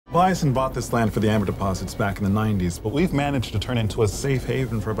Leviathan bought this land for the amber deposits back in the 90s, but we've managed to turn it into a safe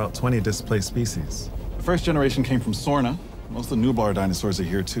haven for about 20 displaced species. The first generation came from Sorna. Most of the Nublar dinosaurs are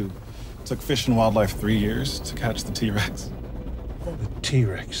here, too. It took Fish and Wildlife 3 years to catch the T-Rex. The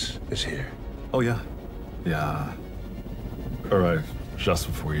T-Rex is here. Oh, yeah. Yeah. Arrived just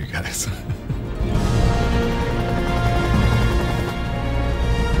before you guys.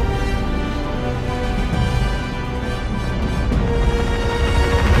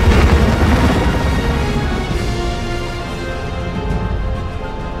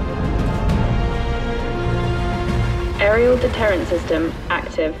 Aerial deterrent system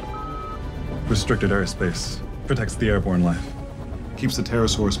active. Restricted airspace. Protects the airborne life. Keeps the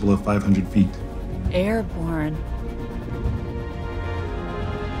pterosaurs below 500 feet. Airborne.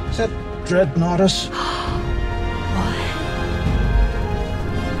 Is that Dreadnoughtus?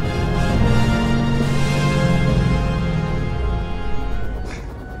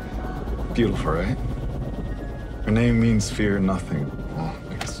 Beautiful, right? Her name means fear nothing. Well,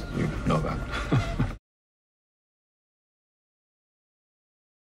 I guess you know that.